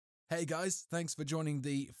Hey guys, thanks for joining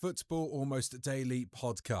the Football Almost Daily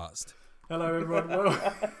podcast. Hello everyone,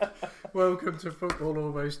 welcome to Football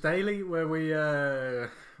Almost Daily, where we're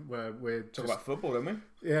Talk about football, don't we?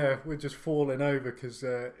 Yeah, we're just falling over because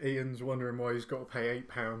Ian's wondering why he's got to pay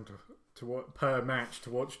 £8 per match to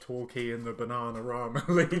watch Torquay in the Bananarama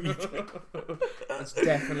League. That's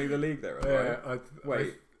definitely the league there, right?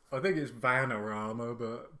 Wait. I think it's Vanarama,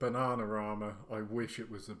 but Bananarama. I wish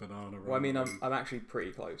it was the Bananarama. Well, I mean, I'm actually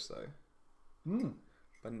pretty close though.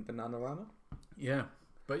 Bananarama. Yeah,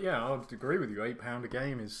 but yeah, I'd agree with you. £8 a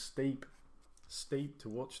game is steep to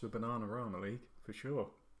watch the Bananarama League for sure.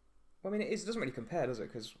 Well, I mean, it doesn't really compare, does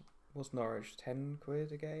it? Because what's Norwich,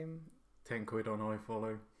 £10 a game? £10 on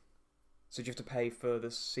iFollow. So do you have to pay for the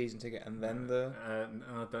season ticket and then the?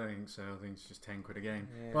 I don't think so. I think it's just £10 a game.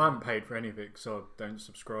 Yeah. Well, I haven't paid for any of it because I don't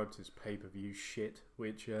subscribe to this pay-per-view shit.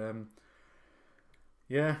 Which,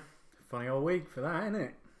 yeah, funny old week for that, isn't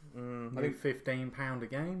it? I think £15 a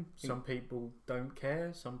game. Some people don't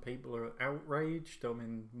care. Some people are outraged. I'm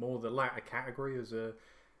in more the latter category as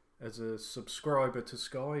a subscriber to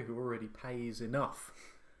Sky who already pays enough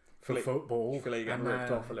for football. You feel like you're getting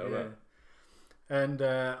ripped off a little bit. And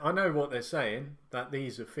I know what they're saying, that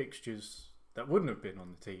these are fixtures that wouldn't have been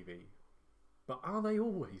on the TV. But are they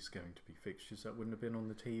always going to be fixtures that wouldn't have been on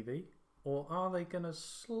the TV? Or are they going to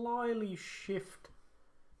slyly shift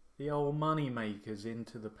the old money makers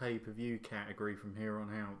into the pay-per-view category from here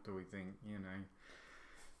on out, do we think? You know,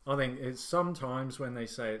 I think it's sometimes when they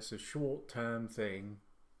say it's a short-term thing,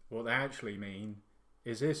 what they actually mean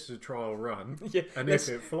is this is a trial run, and if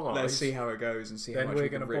it flies, let's see how it goes and see how much we're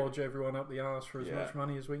going to bodge everyone up the arse for as much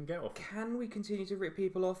money as we can get off. Can we continue to rip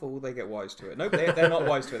people off, or will they get wise to it? Nope, they're not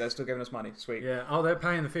wise to it. They're still giving us money. Sweet. Yeah. Oh, they're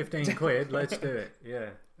paying the £15. Let's do it. Yeah.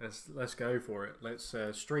 Let's go for it. Let's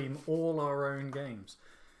stream all our own games.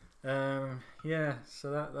 Yeah.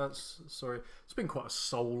 So that's sorry. It's been quite a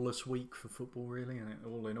soulless week for football, really, and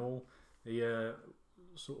all in all, the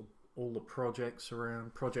sort of. All the projects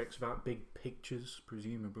about big pictures,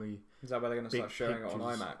 presumably. Is that where they're going to start showing it on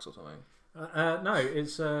IMAX or something? No,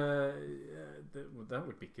 it's that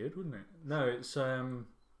would be good, wouldn't it? No, it's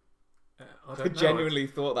I genuinely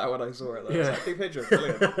thought that when I saw it. Though. Yeah, it's like, big picture,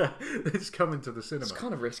 brilliant. It's coming to the cinema. It's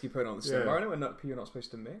kind of risky putting it on the cinema. I know you're not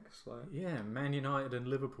supposed to mix. Like, yeah, Man United and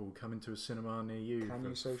Liverpool coming to a cinema near you. Can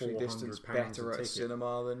you socially distance better at a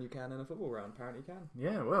cinema than you can in a football ground? Apparently you can.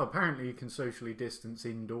 Yeah, well, apparently you can socially distance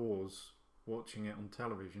indoors watching it on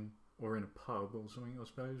television or in a pub or something, I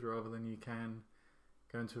suppose, rather than you can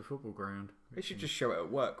going to a football ground. They should just show it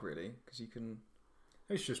at work, really, because you can.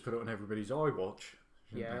 They should just put it on everybody's iWatch.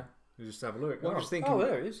 Yeah. You just have a look. Well, I'm just thinking. Oh,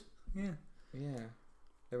 there it is. Yeah. Yeah.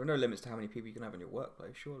 There are no limits to how many people you can have in your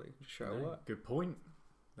workplace, surely. Just show it at work. Good point.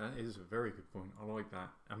 That is a very good point. I like that.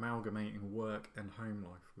 Amalgamating work and home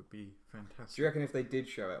life would be fantastic. Do you reckon if they did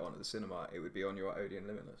show it on at the cinema, it would be on your Odeon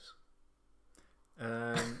Limitless?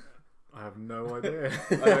 I have no idea.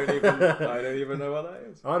 I don't even know what that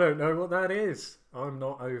is. I don't know what that is. I'm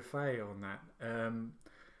not au fait on that.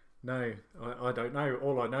 No, I don't know.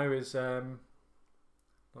 All I know is,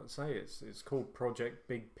 let's say it's called Project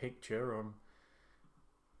Big Picture.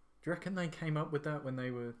 Do you reckon they came up with that when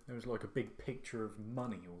there was like a big picture of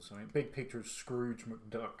money or something? Big picture of Scrooge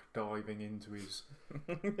McDuck diving into his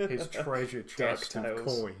treasure chest of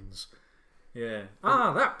coins. Yeah.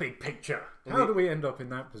 That big picture. How do we end up in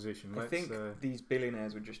that position? I think these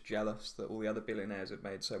billionaires were just jealous that all the other billionaires had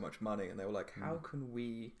made so much money, and they were like, how can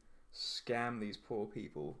we scam these poor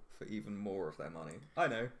people for even more of their money? I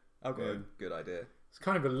know. I've got a good idea. It's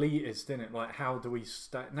kind of elitist, isn't it? Like, how do we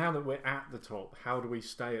stay... Now that we're at the top, how do we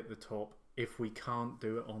stay at the top if we can't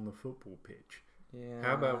do it on the football pitch? Yeah.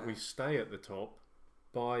 How about we stay at the top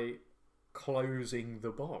by closing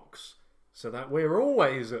the box so that we're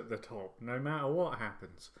always at the top, no matter what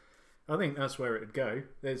happens? I think that's where it'd go.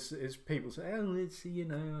 There's people say,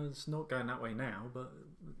 it's not going that way now, but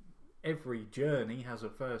every journey has a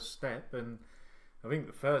first step, and I think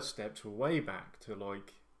the first steps were way back to,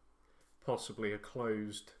 like, possibly a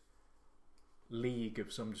closed league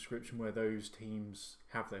of some description where those teams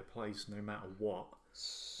have their place no matter what.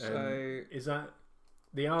 So is that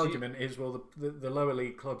the argument? Is well, the lower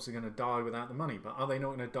league clubs are going to die without the money, but are they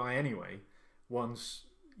not going to die anyway? Once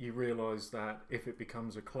you realise that if it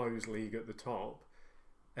becomes a closed league at the top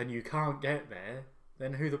and you can't get there,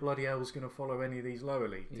 then who the bloody hell is going to follow any of these lower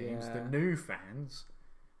league teams? Yeah. The new fans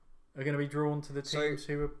are going to be drawn to the teams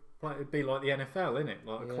who are. It'd be like the NFL, innit?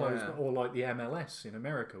 Like a closed, or like the MLS in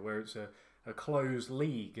America, where it's a closed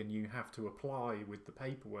league and you have to apply with the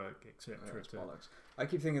paperwork, etc. I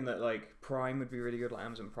keep thinking that like Prime would be really good, like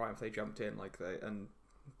Amazon Prime, if they jumped in and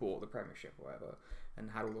bought the Premiership or whatever,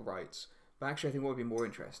 and had all the rights. But actually, I think what would be more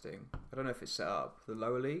interesting, I don't know if it's set up, the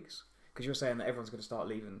lower leagues. Because you're saying that everyone's going to start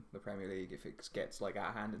leaving the Premier League if it gets like out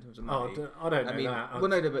of hand in terms of money. I don't know that. Well,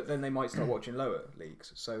 no, but then they might start watching lower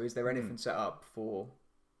leagues. So is there anything set up for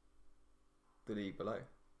the league below?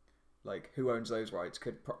 Like, who owns those rights?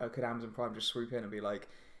 Could Amazon Prime just swoop in and be like,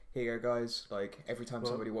 here you go, guys. Like, every time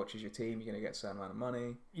somebody watches your team, you're going to get a certain amount of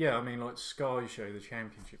money. Yeah, I mean, like Sky show the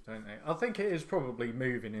Championship, don't they? I think it is probably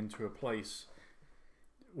moving into a place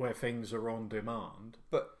where things are on demand.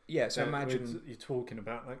 But yeah, so imagine you're talking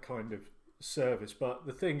about that kind of service. But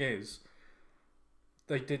the thing is,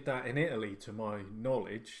 they did that in Italy, to my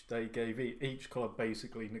knowledge. They gave each club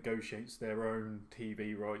basically negotiates their own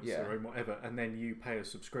TV rights, their own whatever, and then you pay a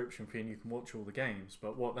subscription fee and you can watch all the games.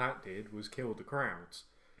 But what that did was kill the crowds.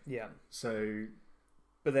 Yeah. So,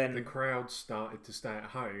 but then the crowds started to stay at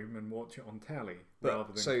home and watch it on telly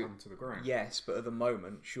rather than come to the ground. Yes, but at the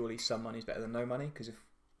moment, surely some money's better than no money, because if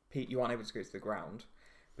you aren't able to go to the ground,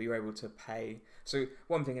 but you're able to pay. So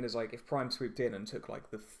one thing is, like, if Prime swooped in and took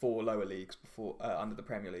like the 4 lower leagues before under the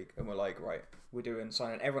Premier League, and we're like, right, we're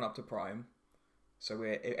signing everyone up to Prime, so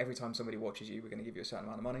every time somebody watches you, we're going to give you a certain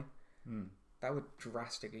amount of money. That would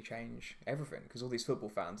drastically change everything, because all these football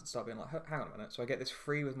fans would start being like, hang on a minute, so I get this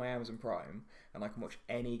free with my Amazon Prime, and I can watch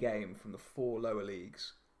any game from the 4 lower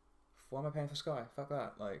leagues. Why am I paying for Sky? Fuck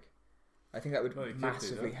that. Like, I think that would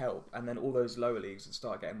massively help, and then all those lower leagues would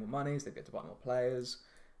start getting more money, so they'd get to buy more players,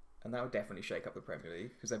 and that would definitely shake up the Premier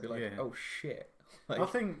League, because they'd be like, oh shit. Like, I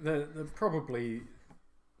think that probably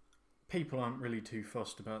people aren't really too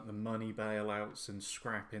fussed about the money bailouts and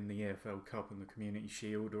scrapping the EFL Cup and the Community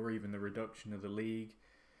Shield, or even the reduction of the league.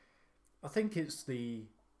 I think it's the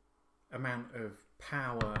amount of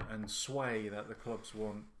power and sway that the clubs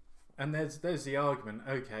want. And there's the argument,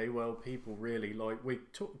 okay, well, people really like, we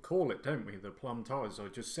call it, don't we, the plum ties. I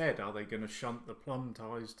just said, are they going to shunt the plum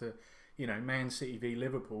ties to, Man City v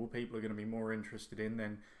Liverpool? People are going to be more interested in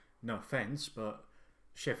than, no offence, but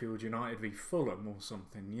Sheffield United v Fulham or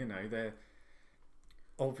something. They're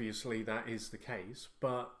obviously that is the case,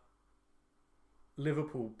 but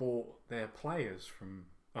Liverpool bought their players from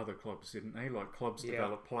other clubs, didn't they? Like, clubs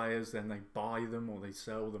develop players, then they buy them or they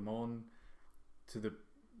sell them on to the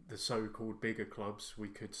so-called bigger clubs. We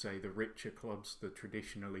could say the richer clubs, the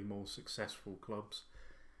traditionally more successful clubs.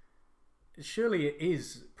 Surely it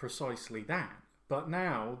is precisely that. But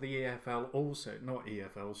now the EFL also, not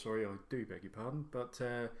EFL, sorry, I do beg your pardon, but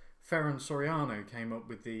Ferran Soriano came up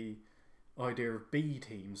with the idea of B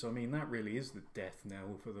teams. I mean, that really is the death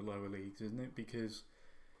knell for the lower leagues, isn't it? Because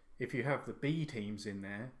if you have the B teams in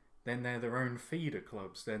there, then they're their own feeder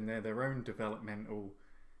clubs, then they're their own developmental,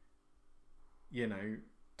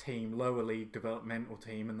 team, lower league developmental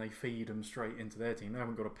team, and they feed them straight into their team. They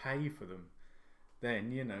haven't got to pay for them.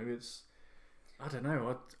 Then, it's... I don't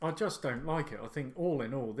know. I just don't like it. I think all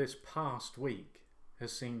in all, this past week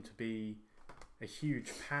has seemed to be a huge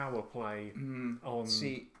power play on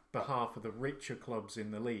behalf of the richer clubs in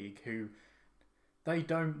the league, who they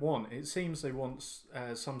don't want. It seems they want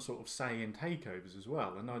some sort of say in takeovers as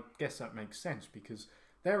well, and I guess that makes sense because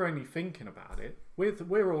they're only thinking about it.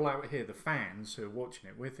 We're all out here, the fans who are watching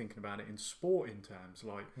it. We're thinking about it in sporting terms.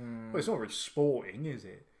 Like, well, it's not really sporting, is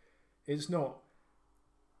it? It's not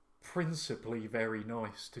principally very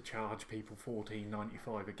nice to charge people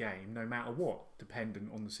 $14.95 a game, no matter what,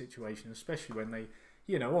 dependent on the situation, especially when they,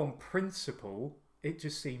 on principle, it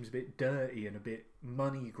just seems a bit dirty and a bit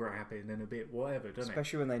money grabbing and a bit whatever, doesn't it?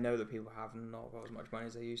 Especially when they know that people have not got as much money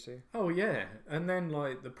as they used to. Oh yeah, and then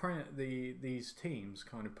like these teams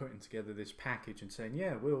kind of putting together this package and saying,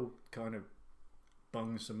 yeah, we'll kind of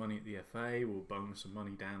bung some money at the FA, we'll bung some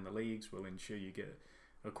money down the leagues, we'll ensure you get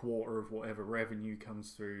a quarter of whatever revenue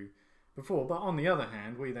comes through before. But on the other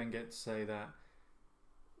hand, we then get to say that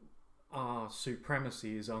our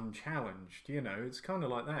supremacy is unchallenged. It's kind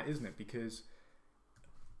of like that, isn't it? Because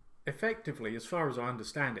effectively, as far as I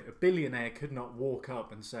understand it, a billionaire could not walk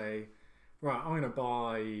up and say, right, I'm going to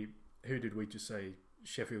buy, who did we just say?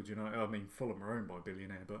 Sheffield United. I mean, Fulham are owned by a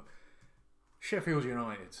billionaire, but Sheffield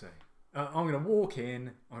United, say. I'm going to walk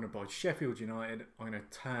in, I'm going to buy Sheffield United, I'm going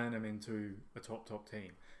to turn them into a top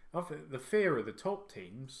team. The fear of the top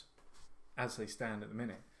teams, as they stand at the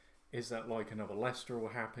minute, is that like another Leicester will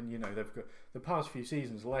happen. They've got the past few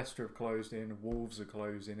seasons, Leicester have closed in, Wolves are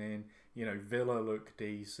closing in, Villa look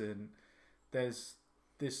decent. There's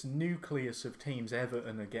this nucleus of teams,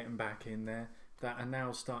 Everton are getting back in there, that are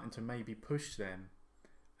now starting to maybe push them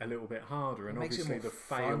a little bit harder, and obviously the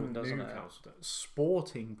failed Newcastle.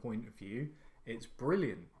 Sporting point of view, it's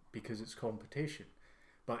brilliant because it's competition.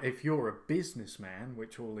 But if you're a businessman,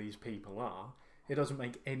 which all these people are, it doesn't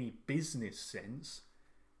make any business sense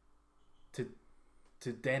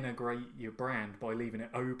to denigrate your brand by leaving it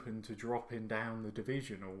open to dropping down the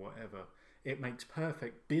division or whatever. It makes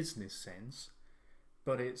perfect business sense,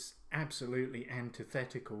 but it's absolutely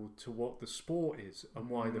antithetical to what the sport is and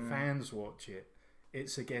why the fans watch it.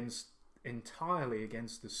 It's entirely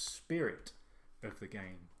against the spirit of the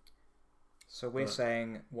game. So we're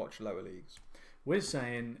saying watch lower leagues. We're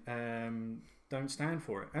saying don't stand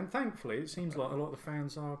for it, and thankfully, it seems like a lot of the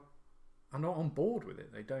fans are not on board with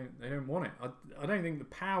it. They don't want it. I don't think the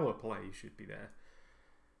power play should be there.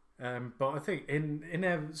 But I think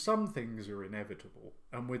some things are inevitable,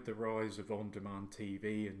 and with the rise of on-demand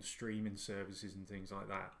TV and streaming services and things like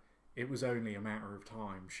that, it was only a matter of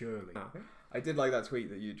time, surely. I did like that tweet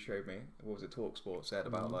that you'd showed me. What was it? TalkSport said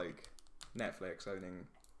about like Netflix owning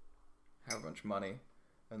however much money,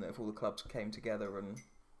 and that if all the clubs came together and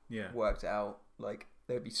worked it out, like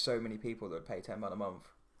there'd be so many people that would pay £10 a month.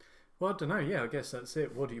 Well, I don't know. Yeah, I guess that's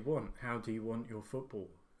it. What do you want? How do you want your football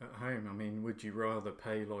at home? I mean, would you rather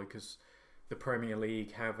pay like as the Premier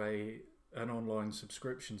League have an online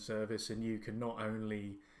subscription service, and you can not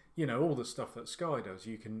only, you know, all the stuff that Sky does,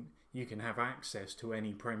 you can have access to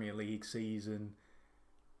any Premier League season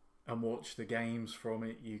and watch the games from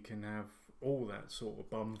it. You can have all that sort of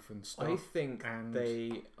bump and stuff. I think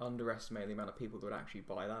they underestimate the amount of people that would actually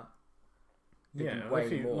buy that. Yeah, like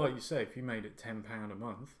you say, if you made it £10 a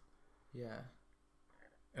month. Yeah.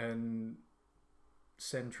 And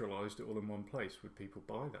centralised it all in one place, would people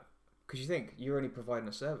buy that? Because you think you're only providing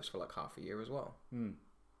a service for like half a year as well.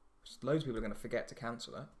 Loads of people are going to forget to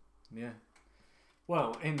cancel it. Yeah.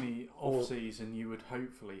 Well, in the off season, you would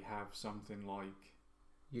hopefully have something like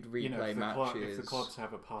you'd replay matches. If the clubs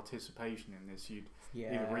have a participation in this, you'd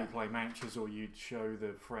either replay matches or you'd show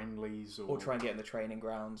the friendlies, or try and get in the training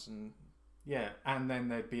grounds and. Yeah, and then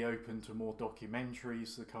they'd be open to more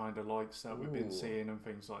documentaries, the kind of likes that we've been seeing and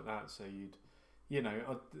things like that. So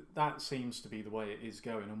that seems to be the way it is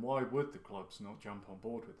going. And why would the clubs not jump on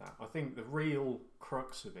board with that? I think the real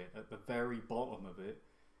crux of it, at the very bottom of it,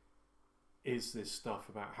 is this stuff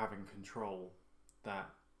about having control, that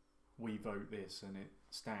we vote this and it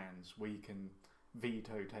stands. We can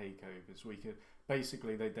veto takeovers.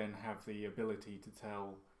 Basically, they then have the ability to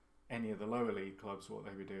tell any of the lower league clubs what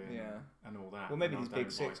they were doing and all that. Well, maybe these big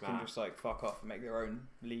six can just like fuck off and make their own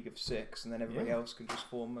league of six, and then everybody else can just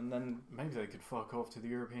form, and then maybe they could fuck off to the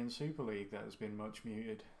European Super League that has been much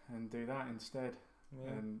muted and do that instead.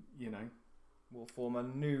 And we'll form a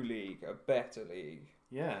new league, a better league.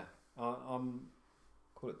 Yeah,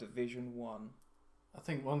 call it Division 1. I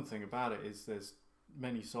think one thing about it is there's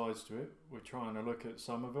many sides to it. We're trying to look at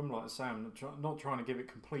some of them, like Sam, not trying to give it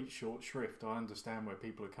complete short shrift. I understand where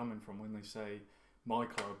people are coming from when they say my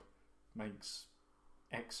club makes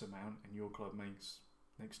X amount and your club makes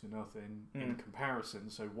next to nothing in comparison,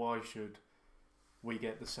 so why should we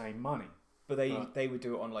get the same money? But they would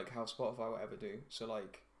do it on like how Spotify would ever do. So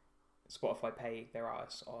like Spotify pay their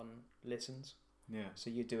ass on listens. Yeah. So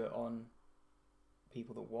you do it on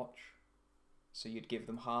people that watch. So you'd give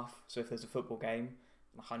them half. So if there's a football game,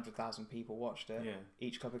 100,000 people watched it. Yeah.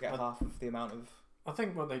 Each club would get half of the amount of. I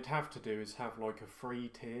think what they'd have to do is have like a free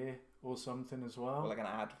tier or something as well. Or like an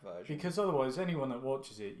ad version. Because otherwise, anyone that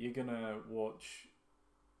watches it, you're gonna watch.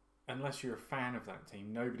 Unless you're a fan of that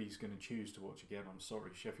team, nobody's going to choose to watch again. I'm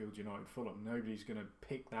sorry, Sheffield United, Fulham. Nobody's going to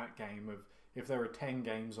pick that game of. If there are 10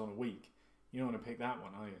 games on a week, you don't want to pick that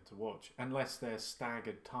one, are you, to watch? Unless they're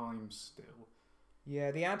staggered times still.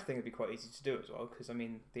 Yeah, the ad thing would be quite easy to do as well, because I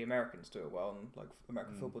mean the Americans do it well, and like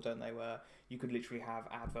American football, don't they? Where you could literally have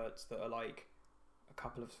adverts that are like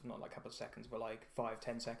not like a couple of seconds, but like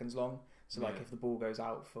 5-10 seconds long. So like if the ball goes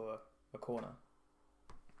out for a corner,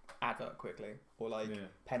 advert quickly, or like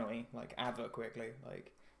penalty, like advert quickly.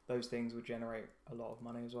 Like those things would generate a lot of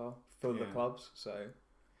money as well for the clubs. So,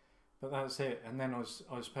 but that's it. And then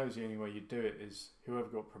I suppose the only way you'd do it is whoever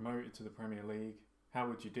got promoted to the Premier League. How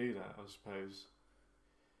would you do that? I suppose.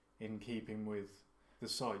 In keeping with the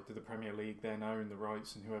site, do the Premier League then own the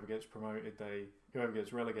rights, and whoever gets promoted, whoever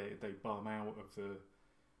gets relegated, they bum out of the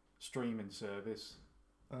streaming service?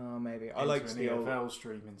 Maybe I liked the EFL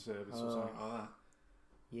streaming service or something like that.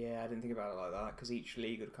 Yeah, I didn't think about it like that, because each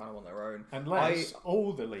league would kind of want their own. Unless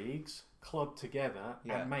all the leagues club together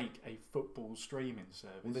and make a football streaming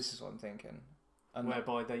service. Well, this is what I'm thinking.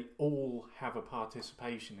 Whereby they all have a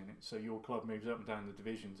participation in it, so your club moves up and down the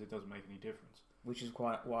divisions, it doesn't make any difference. Which is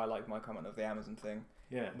quite why I like my comment of the Amazon thing.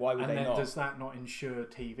 Yeah. Why would they not? Does that not ensure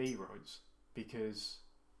TV rights? Because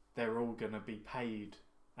they're all going to be paid,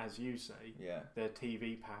 as you say, their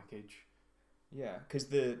TV package. Yeah, because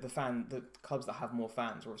the clubs that have more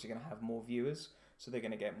fans are obviously going to have more viewers, so they're going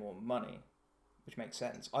to get more money, which makes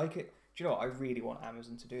sense. Do you know what? I really want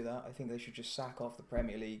Amazon to do that. I think they should just sack off the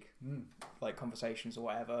Premier League like conversations or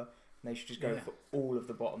whatever. And they should just go for all of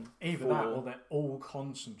the bottom. Either that or they're all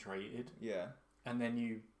concentrated. Yeah. And then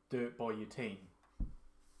you do it by your team.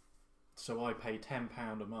 So I pay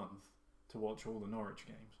 £10 a month to watch all the Norwich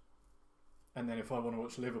games. And then if I want to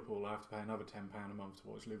watch Liverpool, I have to pay another £10 a month to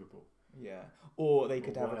watch Liverpool. Yeah. Or they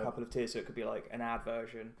could have a couple of tiers, so it could be like an ad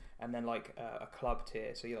version and then like a club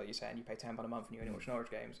tier. So like you're saying, you pay £10 a month and you only watch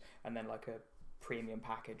Norwich games, and then like a premium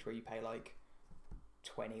package where you pay like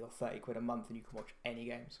 20 or 30 quid a month and you can watch any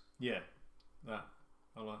games. Yeah, that.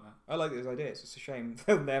 I like that. I like those ideas. It's a shame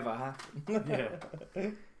they'll never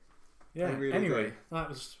happen. Yeah. Really anyway, do. that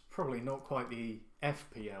was probably not quite the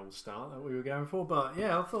FPL start that we were going for, but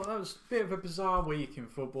yeah, I thought that was a bit of a bizarre week in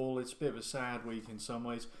football. It's a bit of a sad week in some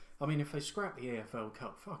ways. I mean, if they scrap the EFL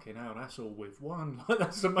Cup, fucking hell, that's all we've won.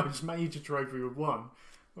 That's the most major trophy we've won.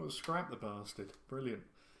 Well, scrap the bastard. Brilliant.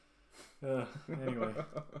 Anyway.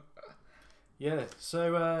 Yeah,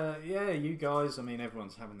 so, you guys, I mean,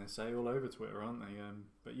 everyone's having their say all over Twitter, aren't they?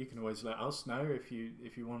 But you can always let us know if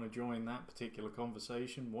you want to join that particular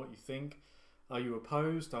conversation, what you think. Are you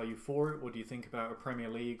opposed? Are you for it? What do you think about a Premier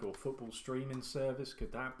League or football streaming service?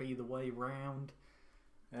 Could that be the way round?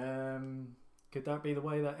 Could that be the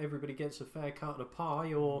way that everybody gets a fair cut of the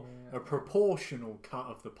pie, or a proportional cut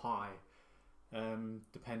of the pie?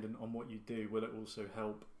 Dependent on what you do. Will it also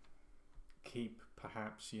help keep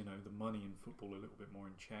perhaps the money in football a little bit more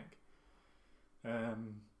in check? I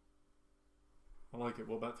like it.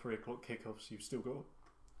 What about 3 o'clock kickoffs? You've still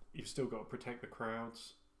got to protect the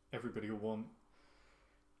crowds. Everybody will want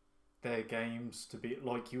their games to be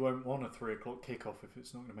like, you won't want a 3 o'clock kickoff if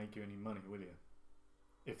it's not going to make you any money, will you?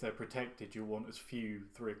 If they're protected, you'll want as few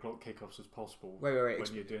 3 o'clock kickoffs as possible. Wait.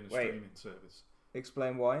 When you're doing a streaming service.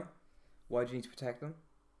 Explain why. Why do you need to protect them?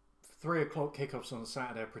 3 o'clock kickoffs on a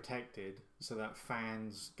Saturday are protected so that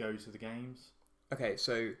fans go to the games. Okay,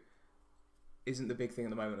 so isn't the big thing at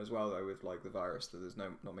the moment as well, though, with like the virus, that there's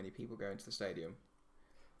not many people going to the stadium?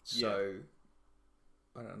 So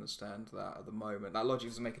I don't understand that at the moment. That logic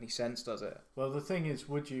doesn't make any sense, does it? Well, the thing is,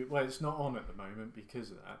 would you... Well, it's not on at the moment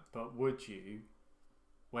because of that, but would you,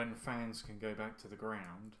 when fans can go back to the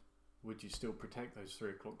ground, would you still protect those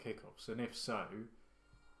 3 o'clock kickoffs? And if so,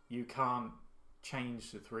 you can't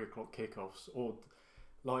change the 3 o'clock kickoffs, or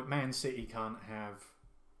like Man City can't have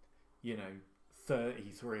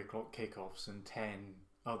 30 3 o'clock kickoffs and 10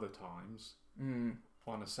 other times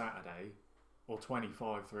on a Saturday, or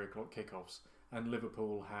 25 3 o'clock kickoffs, and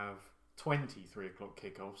Liverpool have 20 3 o'clock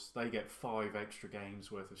kickoffs. They get 5 extra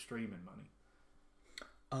games worth of streaming money.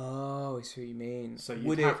 Oh, I see what you mean. So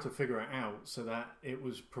you'd have to figure it out so that it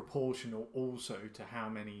was proportional also to how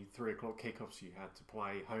many 3 o'clock kickoffs you had to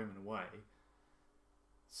play home and away.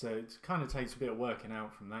 So it kind of takes a bit of working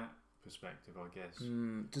out from that perspective, I guess.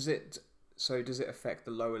 Does it affect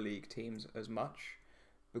the lower league teams as much?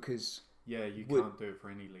 Because you can't do it for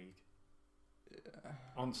any league.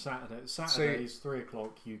 On Saturdays 3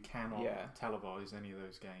 o'clock, you cannot televise any of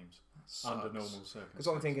those games under normal circumstances. Because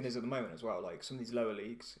what I'm thinking is, at the moment as well, like some of these lower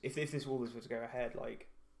leagues, if all this were to go ahead, like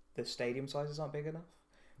the stadium sizes aren't big enough.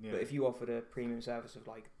 Yeah. But if you offered a premium service of,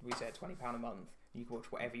 like we said, £20 a month, you could watch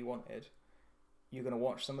whatever you wanted. You're going to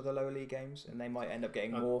watch some of the lower league games, and they might end up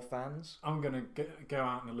getting more fans. I'm going to go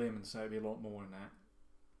out on a limb and say it'd be a lot more than that.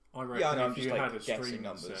 I reckon if you had a streaming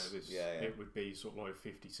service, it would be sort of like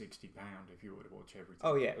 £50-60 if you were to watch everything.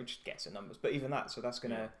 Oh yeah, it would just get some numbers. But even that, so that's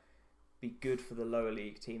going to be good for the lower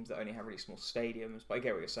league teams that only have really small stadiums. But I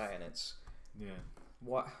get what you're saying. It's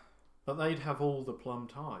what. But they'd have all the plum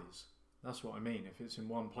ties. That's what I mean. If it's in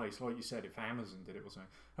one place, like you said, if Amazon did it or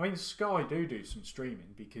something. I mean, Sky do some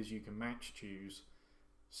streaming because you can match choose.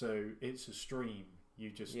 So it's a stream.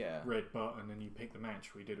 You just red button and you pick the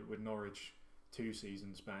match. We did it with Norwich 2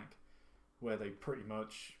 seasons back, where they pretty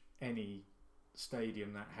much, any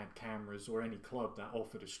stadium that had cameras or any club that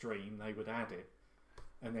offered a stream, they would add it,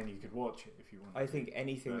 and then you could watch it if you wanted. I think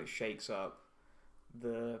anything that shakes up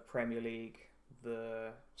the Premier League,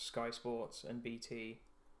 the Sky Sports and BT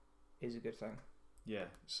is a good thing. Yeah.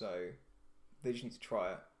 So they just need to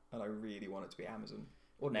try it, and I really want it to be Amazon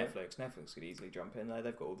or Netflix. Netflix could easily jump in there.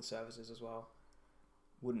 They've got all the services as well.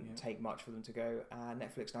 Wouldn't take much for them to go.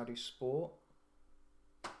 Netflix now do sport.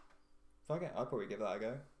 Fuck it, I'd probably give that a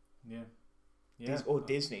go. Yeah. Or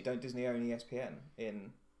Disney. Don't Disney own ESPN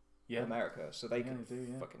in America? So they can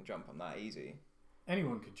fucking jump on that easy.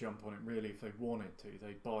 Anyone could jump on it really if they wanted to.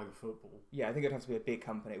 They'd buy the football. Yeah, I think it'd have to be a big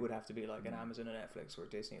company. It would have to be like an Amazon, a Netflix, or a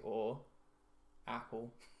Disney, or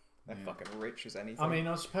Apple. They're fucking rich as anything. I mean,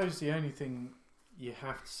 I suppose the only thing you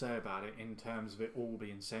have to say about it in terms of it all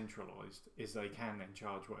being centralised is they can then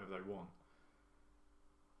charge whatever they want.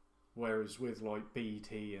 Whereas with like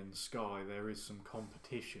BT and Sky, there is some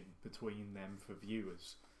competition between them for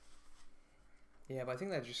viewers. Yeah, but I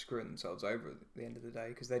think they're just screwing themselves over at the end of the day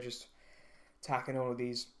because they're just tacking all of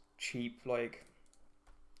these cheap, like,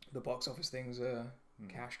 the box office things are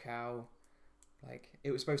cash cow. Like,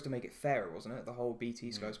 it was supposed to make it fairer, wasn't it? The whole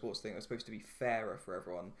BT Sky Sports thing was supposed to be fairer for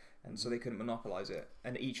everyone, and so they couldn't monopolise it.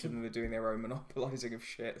 And each of them were doing their own monopolising of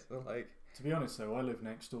shit. So, like, to be honest, though, I live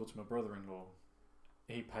next door to my brother-in-law.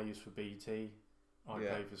 He pays for BT, I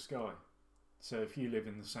pay for Sky. So if you live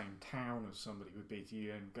in the same town as somebody with BT,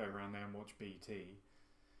 you and go around there and watch BT.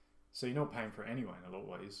 So you're not paying for it anyway in a lot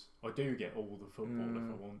of ways. I do get all the football if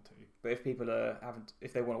I want to. But if people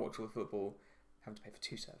if they want to watch all the football, having to pay for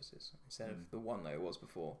 2 services instead of the one that it was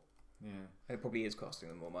before. Yeah. And it probably is costing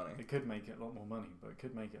them more money. It could make it a lot more money, but it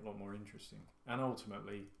could make it a lot more interesting. And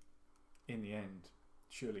ultimately, in the end,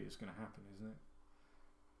 surely it's going to happen, isn't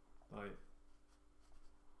it? Like,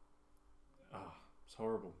 it's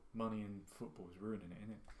horrible. Money in football is ruining it,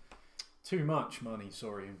 isn't it? Too much money,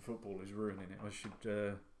 in football is ruining it. I should...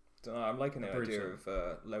 Don't know, I'm liking the idea of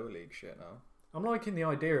lower league shit now. I'm liking the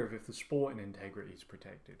idea of if the sporting integrity is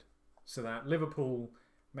protected. So that Liverpool,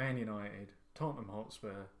 Man United, Tottenham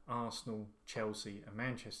Hotspur, Arsenal, Chelsea and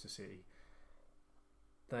Manchester City,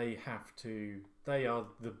 they are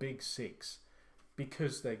the big six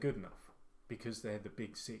because they're good enough. Because they're the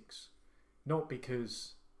big six. Not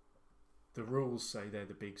because the rules say they're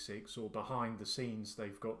the big six or behind the scenes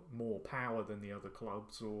they've got more power than the other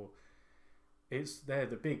clubs, or they're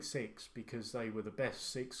the big six because they were the best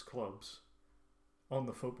 6 clubs on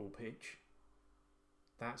the football pitch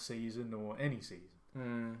that season or any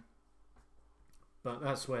season. But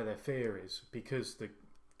that's where their fear is, because the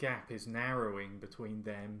gap is narrowing between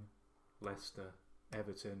them, Leicester,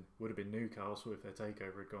 Everton, would have been Newcastle if their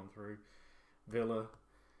takeover had gone through, Villa,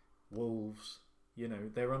 Wolves. You know,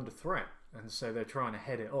 they're under threat, and so they're trying to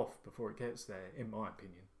head it off before it gets there, in my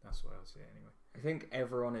opinion. That's the way I see it anyway. I think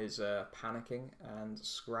everyone is panicking and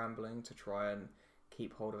scrambling to try and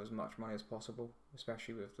keep hold of as much money as possible,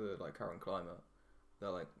 especially with the current climate. They're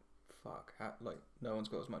like, fuck, no one's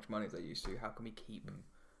got as much money as they used to. How can we keep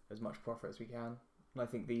as much profit as we can? And I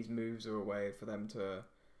think these moves are a way for them to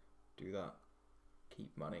do that.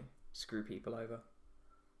 Keep money, screw people over.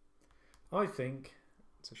 I think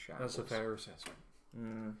it's a shambles. That's a fair assessment.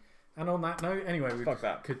 And on that note, anyway, we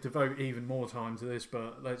could devote even more time to this,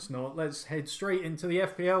 but let's not. Let's head straight into the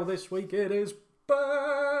FPL this week. It is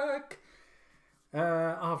back!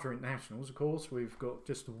 After internationals, of course, we've got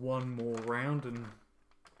just one more round, and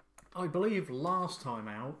I believe last time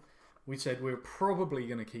out we said we were probably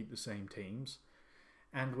going to keep the same teams,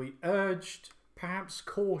 and we urged perhaps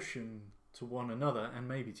caution to one another and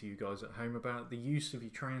maybe to you guys at home about the use of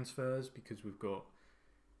your transfers, because we've got,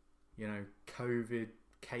 you know, COVID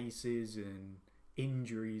cases and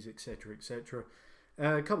injuries, etc., etc.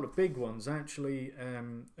 A couple of big ones actually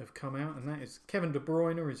have come out, and that is Kevin De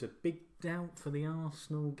Bruyne is a big doubt for the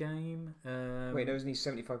Arsenal game. Wait, there was only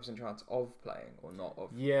 75% chance of playing or not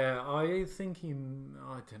of? Yeah, I think he.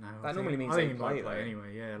 I don't know. That normally means they play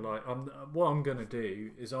anyway. Yeah, like what I'm gonna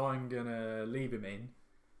do is I'm gonna leave him in,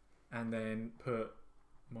 and then put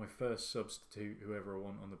my first substitute, whoever I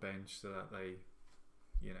want, on the bench, so that they,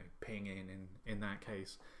 you know, ping in that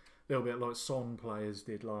case. A little bit like Son players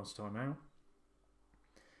did last time out.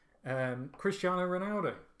 Cristiano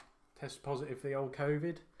Ronaldo tested positive for the old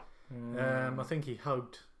COVID. I think he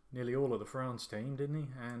hugged nearly all of the France team, didn't he?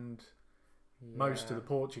 And most of the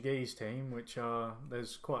Portuguese team, which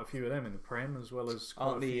there's quite a few of them in the Prem, as well as quite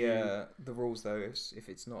aren't the rules though? If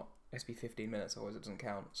it's not SP 15 minutes, otherwise it doesn't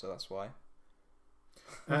count. So that's why.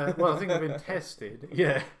 Well, I think they've been tested.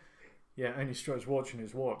 Yeah. Yeah, only Stroke's watching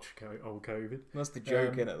his watch, old COVID. That's the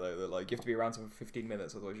joke in it, though, that like you have to be around for 15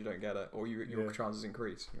 minutes, otherwise you don't get it, or your chances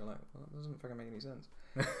increase. You're like, well, that doesn't fucking make any sense.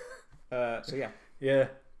 So yeah. Yeah,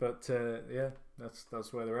 but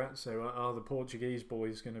that's where they're at. So are the Portuguese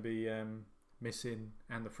boys going to be missing,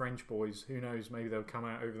 and the French boys? Who knows? Maybe they'll come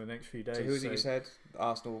out over the next few days. So who is it you said? The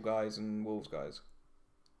Arsenal guys and Wolves guys?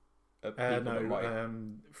 The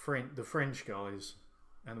French guys.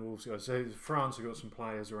 And the Wolves guys. So France have got some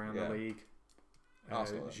players around the league.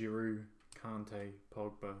 Giroud, Kante,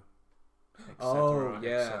 Pogba, etc. Oh,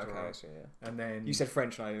 yeah. Okay, so yeah. And then you said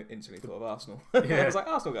French and I instantly thought of Arsenal. Yeah. I was like,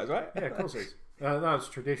 Arsenal guys, right? Yeah, of course it is. That was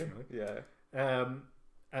traditionally. Yeah.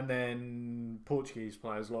 And then Portuguese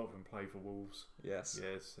players, a lot of them play for Wolves. Yes.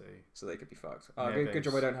 Yes. So they could be fucked. Oh, good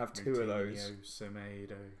job I don't have two of those.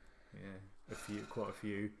 Semedo. Yeah. Quite a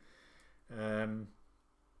few.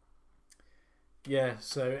 Yeah,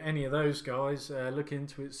 so any of those guys, look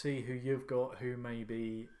into it, see who you've got who may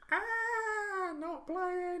be not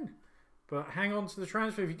playing. But hang on to the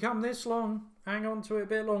transfer. If you come this long, hang on to it a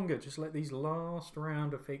bit longer. Just let these last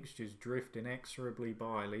round of fixtures drift inexorably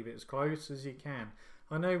by. Leave it as close as you can.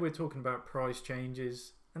 I know we're talking about price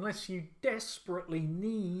changes. Unless you desperately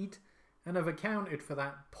need and have accounted for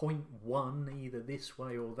that 0.1 either this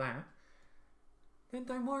way or that, then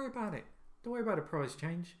don't worry about it. Don't worry about a price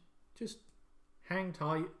change. Just hang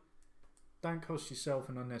tight. Don't cost yourself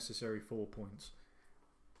an unnecessary 4 points.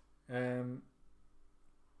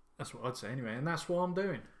 That's what I'd say anyway, and that's what I'm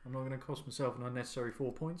doing. I'm not going to cost myself an unnecessary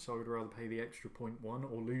 4 points, so I would rather pay the extra 0.1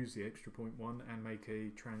 or lose the extra 0.1 and make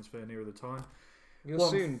a transfer nearer the time. You'll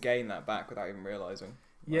soon gain that back without even realising.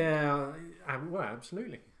 Yeah, well,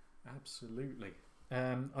 absolutely. Absolutely.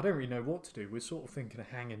 I don't really know what to do. We're sort of thinking of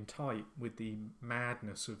hanging tight with the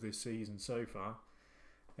madness of this season so far.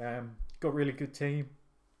 Got a really good team.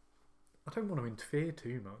 I don't want to interfere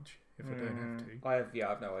too much if I don't have to. I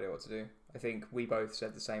have no idea what to do. I think we both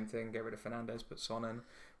said the same thing. Get rid of Fernandes, put Son in.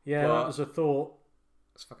 Yeah, that was a thought.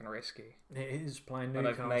 It's fucking risky. It is playing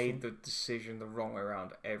Newcastle. And I've made the decision the wrong way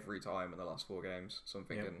around every time in the last 4 games. So I'm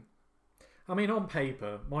thinking... Yep. I mean, on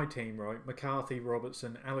paper, my team, right? McCarthy,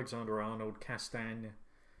 Robertson, Alexander-Arnold, Castagne,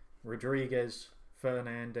 Rodriguez,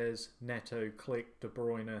 Fernandes, Neto, Click, De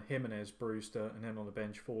Bruyne, Jimenez, Brewster, and then on the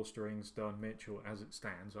bench, 4 strings, Dunn, Mitchell, as it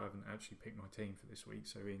stands. I haven't actually picked my team for this week,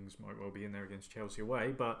 so Ings might well be in there against Chelsea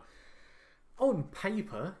away. But on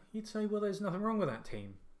paper, you'd say, well, there's nothing wrong with that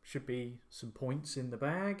team. Should be some points in the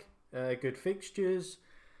bag, good fixtures.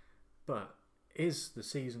 But is the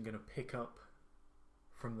season going to pick up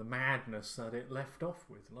from the madness that it left off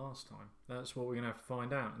with last time? That's what we're going to have to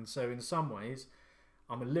find out. And so in some ways,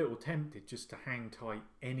 I'm a little tempted just to hang tight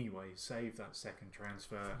anyway, save that second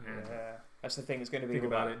transfer. And that's the thing. It's going to be think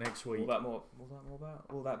about it next week. All that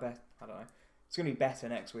better. I don't know. It's going to be better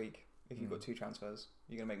next week if you've got 2 transfers.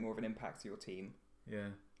 You're going to make more of an impact to your team. Yeah.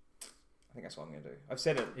 I think that's what I'm going to do. I've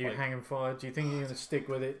said it. You're hanging fire. Do you think you're going to stick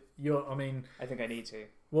with it? I think I need to.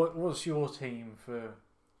 What's your team for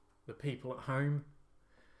the people at home?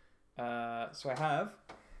 So I have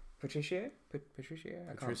Patricio. I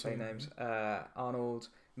can't say names. Arnold,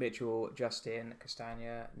 Mitchell, Justin,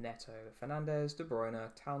 Castagna, Neto, Fernandes, De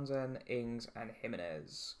Bruyne, Townsend, Ings, and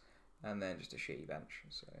Jimenez, and then just a shitty bench.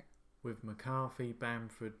 So with McCarthy,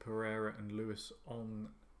 Bamford, Pereira, and Lewis on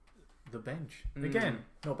the bench again,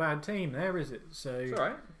 not a bad team there, is it? So it's all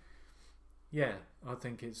right. Yeah, I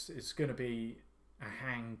think it's going to be a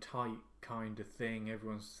hang tight kind of thing.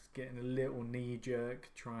 Everyone's getting a little knee jerk,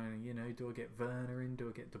 trying, do I get Werner in? Do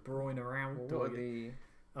I get De Bruyne out?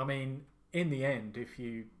 I mean, in the end, if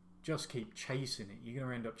you just keep chasing it, you're going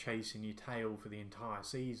to end up chasing your tail for the entire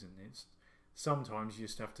season. Sometimes you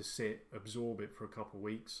just have to sit, absorb it for a couple of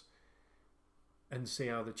weeks, and see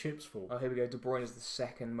how the chips fall. Oh, here we go. De Bruyne is the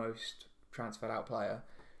second most transferred out player.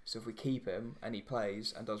 So if we keep him and he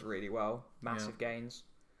plays and does really well, massive gains.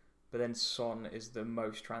 But then Son is the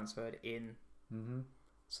most transferred in. Mm-hmm.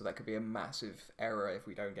 So that could be a massive error if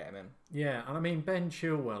we don't get him in. Yeah, and I mean, Ben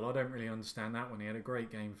Chilwell, I don't really understand that one. He had a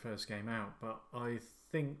great game first game out. But I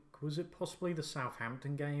think, was it possibly the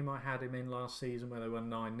Southampton game I had him in last season where they won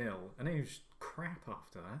 9-0? And he was crap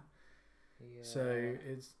after that. Yeah. So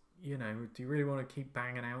it's, do you really want to keep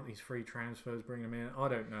banging out these free transfers, bringing them in? I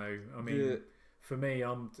don't know. I mean... For me,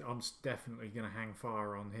 I'm definitely going to hang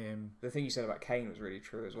fire on him. The thing you said about Kane was really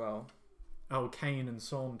true as well. Oh, Kane and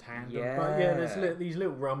Son tandem. Yeah. But yeah, there's these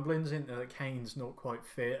little rumblings in there that Kane's not quite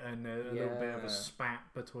fit and a little bit of a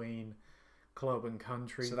spat between club and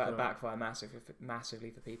country. So that backfire massively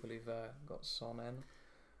for people who've got Son in.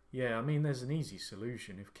 Yeah, I mean, there's an easy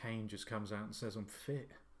solution if Kane just comes out and says, I'm fit.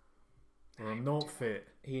 Or I'm not fit.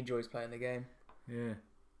 He enjoys playing the game. Yeah.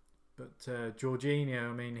 But Jorginho,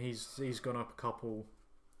 I mean, he's gone up a couple.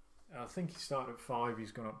 I think he started at 5.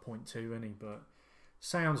 He's gone up 0.2, isn't he? But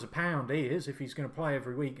sounds a pound he is if he's going to play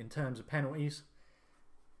every week in terms of penalties.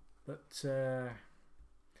 But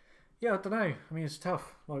yeah, I don't know. I mean, it's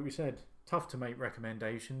tough, like we said, tough to make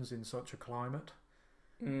recommendations in such a climate.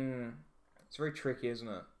 It's very tricky, isn't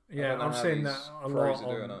it? Yeah, I've seen that a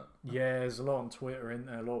lot. Yeah, there's a lot on Twitter, isn't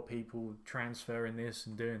there? A lot of people transferring this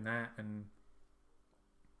and doing that, and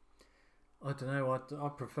I don't know. I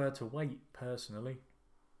prefer to wait personally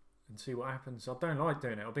and see what happens. I don't like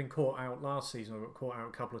doing it. I've been caught out last season. I got caught out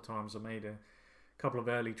a couple of times. I made a couple of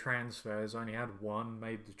early transfers. I only had one,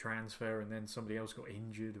 made the transfer, and then somebody else got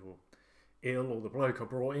injured or ill, or the bloke I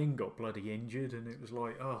brought in got bloody injured, and it was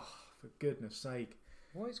like, oh, for goodness sake.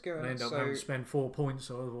 What is going on? I ended up having to spend 4 points,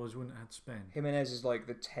 so otherwise wouldn't have had to spend. Jimenez is like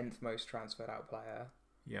the 10th most transferred out player.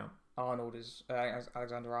 Yeah.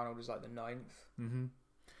 Alexander Arnold is like the 9th. Mm-hmm.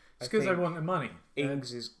 It's I because they think want the money.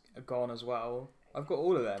 Ings is gone as well. I've got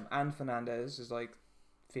all of them, and Fernandez is like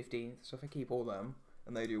 15th. So if I keep all them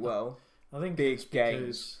and they do well, I think big it's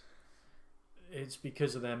games. It's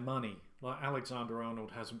because of their money. Like Alexander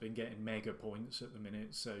Arnold hasn't been getting mega points at the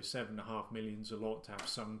minute, so 7.5 million's a lot to have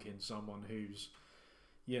sunk in someone who's,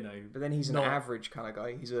 But then he's an not- average kind of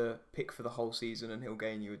guy. He's a pick for the whole season, and he'll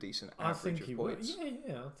gain you a decent I average think of he will. points.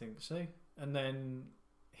 Yeah, I think so. And then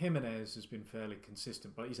Jimenez has been fairly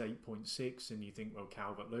consistent, but he's 8.6, and you think, well,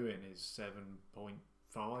 Calvert-Lewin is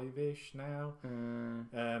 7.5-ish now.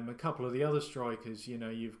 A couple of the other strikers,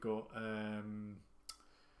 you've got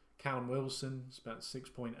Callum Wilson is about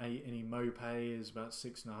 6.8, and Mope is about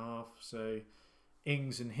 6.5. So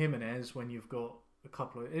Ings and Jimenez, when you've got a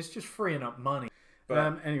couple of, it's just freeing up money.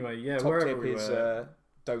 But anyway, yeah. top wherever tip we is were,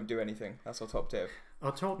 don't do anything. That's our top tip.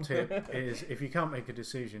 our top tip is if you can't make a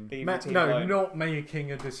decision, Leave your team alone. not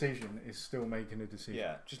making a decision is still making a decision.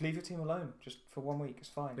 Yeah, just leave your team alone. Just for 1 week, it's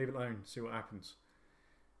fine. Leave it alone. See what happens.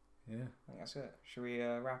 Yeah, I think that's it. Should we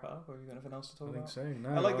wrap it up, or have you got anything else to talk I think about? so. No,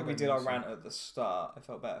 I like that we don't did our think so. rant at the start. I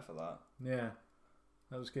felt better for that. Yeah,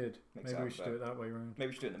 that was good. Makes Maybe we sense, should do it that way around. Maybe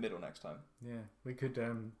we should do it in the middle next time. Yeah, we could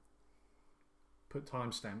put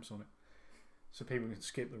timestamps on it so people can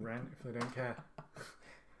skip the rant if they don't care.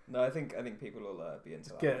 No, I think people will be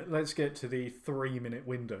into that. Let's get to the 3-minute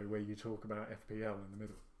window where you talk about FPL in the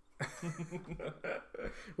middle.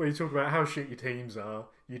 Where you talk about how shit your teams are,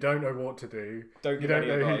 you don't know what to do, Don't you give don't any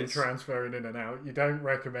know who you're advice. transferring in and out, you don't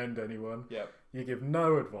recommend anyone, Yep. you give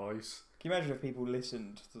no advice. Can you imagine if people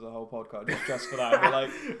listened to the whole podcast just for that? And they're like,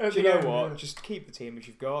 At do you the know end, what? yeah. Just keep the team as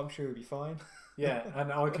you've got. I'm sure you'll be fine. Yeah,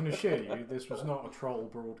 and I can assure you, this was not a troll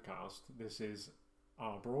broadcast. This is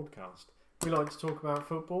our broadcast. We like to talk about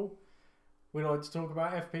football. We like to talk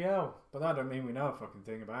about FPL, but that don't mean we know a fucking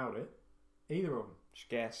thing about it. Either of them. Just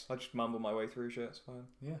guess. I just mumble my way through shit. It's fine.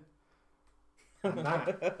 Yeah. And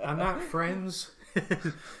that, friends,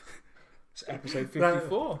 It's episode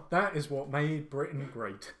 54. that is what made Britain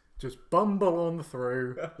great. Just bumble on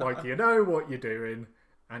through like you know what you're doing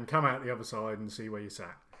and come out the other side and see where you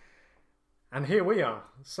sat. And here we are,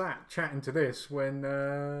 sat chatting to this when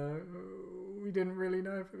we didn't really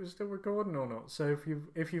know if it was still recording or not. So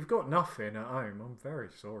if you've got nothing at home, I'm very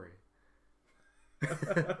sorry.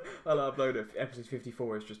 I'll upload it. Episode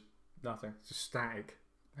 54 is just nothing. It's just static.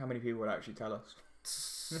 How many people would actually tell us?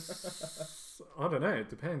 I don't know. It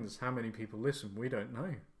depends how many people listen. We don't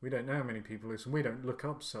know. We don't know how many people listen. We don't look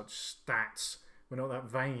up such stats. We're not that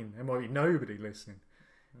vain. There might be nobody listening.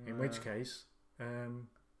 In which case,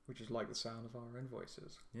 We just like the sound of our own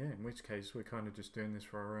voices. yeah. In which case, we're kind of just doing this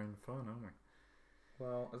for our own fun, aren't we?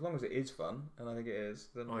 Well, as long as it is fun, and I think it is,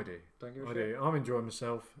 then I do. don't give a I shit. do. I'm enjoying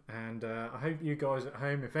myself, and I hope you guys at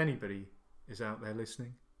home, if anybody is out there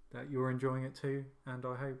listening, that you're enjoying it too. And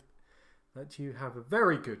I hope that you have a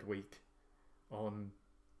very good week on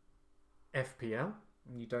FPL.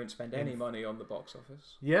 And you don't spend any money on the box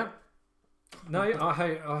office. Yeah. No, I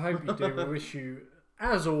hope you do. We wish you,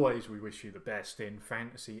 as always, we wish you the best in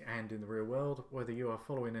fantasy and in the real world, whether you are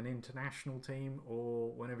following an international team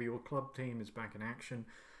or whenever your club team is back in action.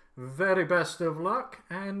 Very best of luck,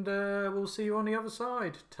 and we'll see you on the other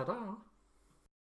side. Ta-da!